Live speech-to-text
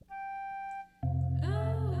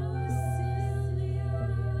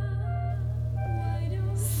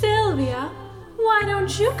Sylvia, why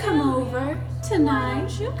don't you come over tonight?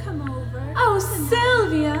 Oh,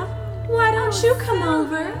 Sylvia, why don't you come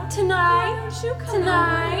over tonight?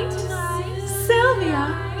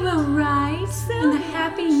 Sylvia will write in the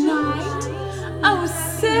happy night. Oh,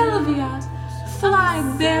 Sylvia, fly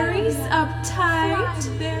berries uptight.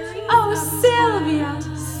 Oh,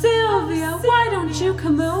 Sylvia, why don't you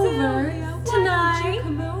come over tonight?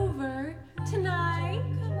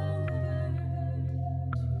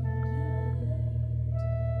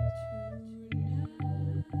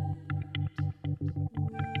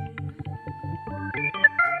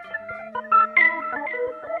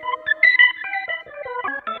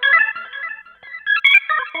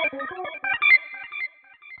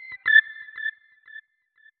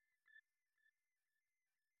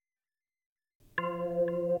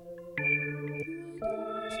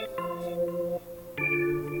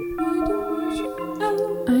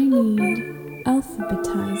 I need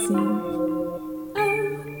alphabetizing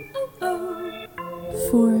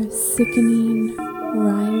for sickening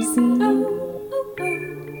rising.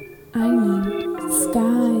 I need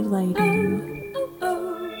skylighting.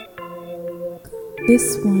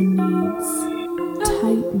 This one needs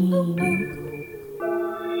tightening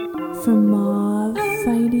for mauve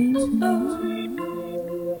fighting,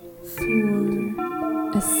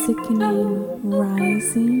 for a sickening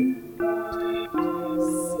rising.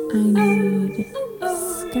 I need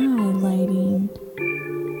skylighting,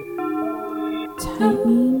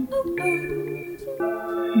 tightening,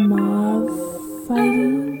 mauve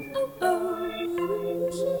fighting,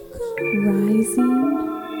 rising.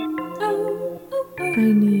 I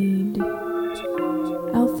need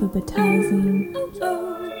alphabetizing.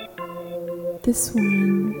 This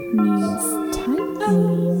one needs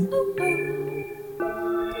tightening,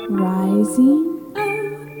 rising,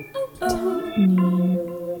 tightening,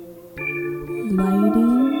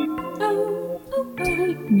 lighting,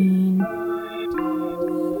 tightening,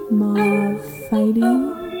 mauve fighting,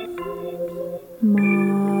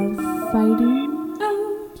 mauve fighting,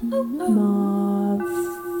 mauve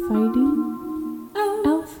fighting,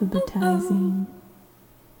 alphabetizing.